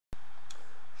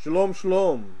Shalom,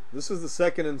 shalom. This is the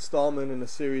second installment in a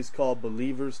series called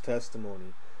Believer's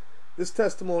Testimony. This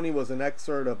testimony was an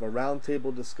excerpt of a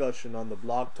roundtable discussion on the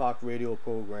Blogtalk radio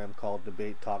program called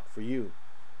Debate Talk for You.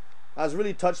 I was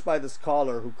really touched by this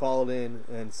caller who called in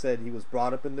and said he was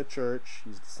brought up in the church.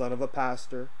 He's the son of a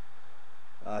pastor.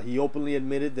 He openly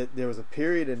admitted that there was a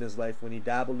period in his life when he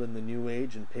dabbled in the New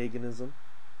Age and paganism.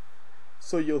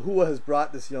 So Yahuwah has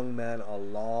brought this young man a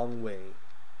long way.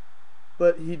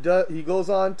 But he goes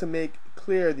on to make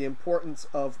clear the importance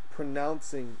of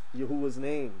pronouncing Yahuwah's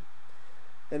name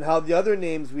and how the other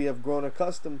names we have grown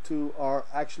accustomed to are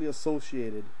actually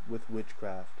associated with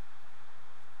witchcraft.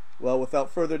 Well,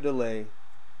 without further delay,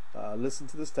 listen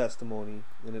to this testimony,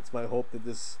 and it's my hope that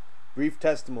this brief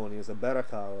testimony is a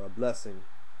barakah or a blessing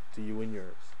to you and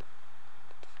yours.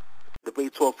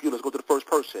 Debate Talk View. Let's go to the first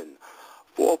person.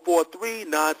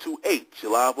 443-928.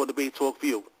 You're live on Debate Talk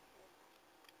View.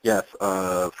 Yes,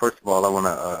 first of all, I want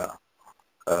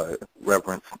to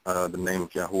reverence the name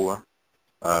of Yahuwah,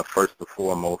 first and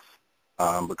foremost,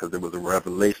 because it was a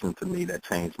revelation to me that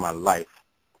changed my life.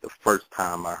 The first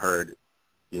time I heard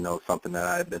it, something that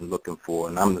I had been looking for.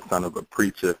 And I'm the son of a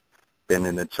preacher, been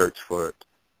in the church for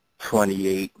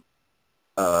 28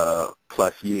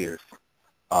 plus years.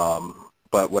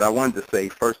 But what I wanted to say,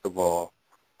 first of all,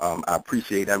 I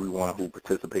appreciate everyone who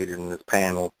participated in this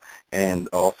panel and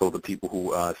also the people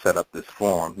who set up this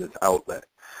forum, this outlet.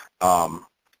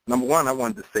 Number one, I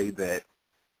wanted to say that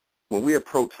when we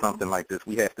approach something like this,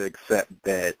 we have to accept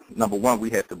that, number one, we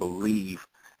have to believe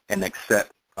and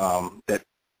accept that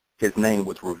his name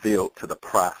was revealed to the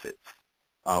prophets.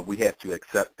 We have to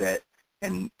accept that,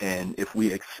 and if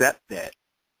we accept that,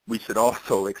 we should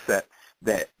also accept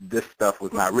that this stuff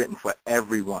was not written for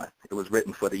everyone. It was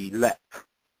written for the elect.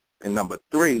 And number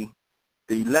three,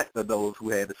 the elect are those who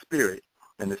had the Spirit.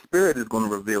 And the Spirit is going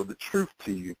to reveal the truth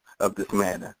to you of this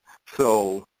matter.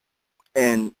 So,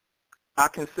 and I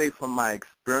can say from my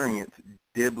experience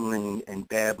dibbling and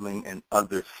dabbling in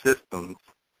other systems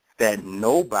that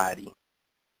nobody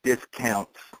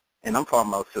discounts, and I'm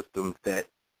talking about systems that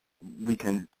we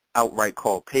can outright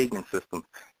call pagan systems.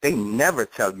 They never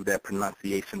tell you that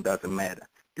pronunciation doesn't matter.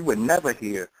 You would never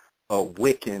hear a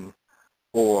Wiccan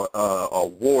or a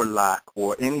warlock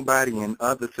or anybody in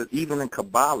other, even in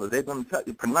Kabbalah, they're going to tell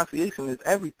you pronunciation is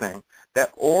everything.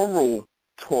 That oral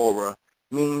Torah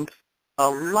means a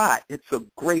lot. It's a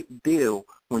great deal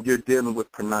when you're dealing with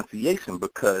pronunciation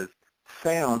because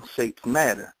sound shapes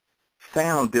matter.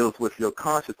 Sound deals with your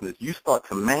consciousness. You start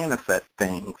to manifest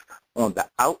things on the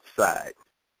outside.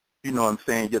 You know what I'm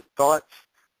saying? Your thoughts,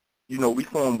 we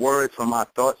form words from our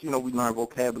thoughts. We learn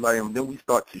vocabulary, and then we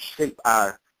start to shape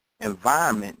our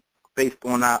environment based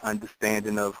on our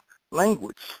understanding of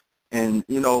language. And,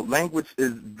 language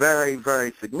is very,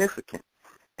 very significant.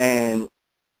 And,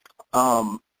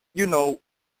 I'm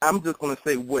just going to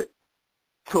say what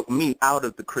took me out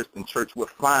of the Christian church, what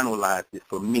finalized it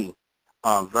for me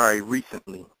very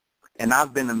recently. And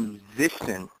I've been a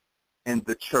musician in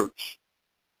the church.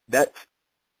 That's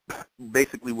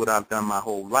basically what I've done my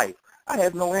whole life. I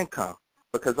had no income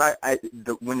because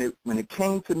when it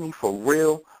came to me for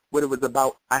real, what it was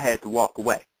about, I had to walk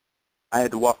away. I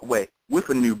had to walk away with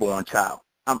a newborn child.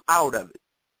 I'm out of it.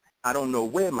 I don't know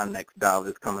where my next dollar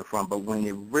is coming from, but when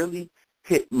it really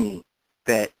hit me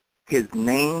that his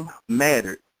name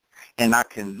mattered, and I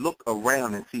can look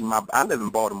around and see I live in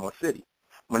Baltimore City.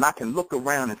 When I can look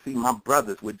around and see my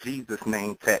brothers with Jesus'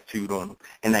 name tattooed on them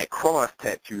and that cross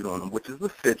tattooed on them, which is a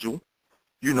sigil,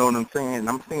 you know what I'm saying? And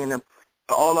I'm seeing them,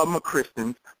 all of them are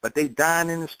Christians, but they dying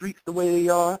in the streets the way they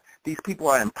are. These people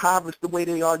are impoverished the way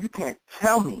they are. You can't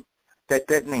tell me that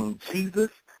name Jesus,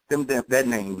 that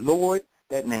name Lord,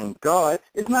 that name God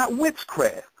is not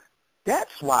witchcraft.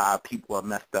 That's why our people are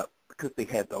messed up, because they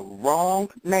had the wrong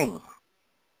name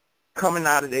coming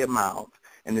out of their mouths.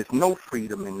 And there's no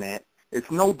freedom in that. There's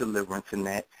no deliverance in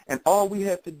that. And all we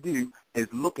have to do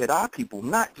is look at our people,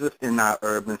 not just in our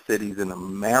urban cities in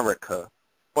America,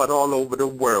 but all over the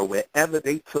world. Wherever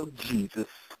they took Jesus,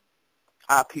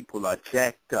 our people are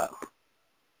jacked up.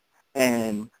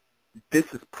 And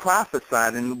this is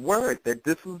prophesied in the word that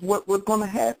this is what was going to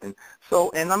happen.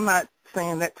 So, and I'm not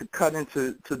saying that to cut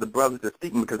into the brothers that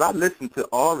speaking, because I listen to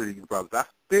all of these brothers. I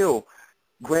still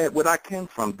grab what I can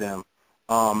from them.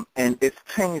 And it's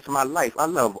changed my life. I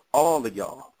love all of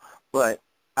y'all. But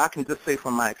I can just say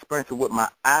from my experience of what my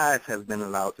eyes have been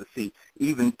allowed to see,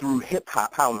 even through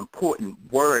hip-hop, how important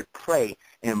word play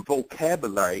and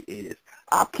vocabulary is.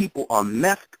 Our people are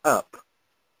messed up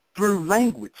through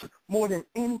language more than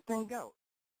anything else.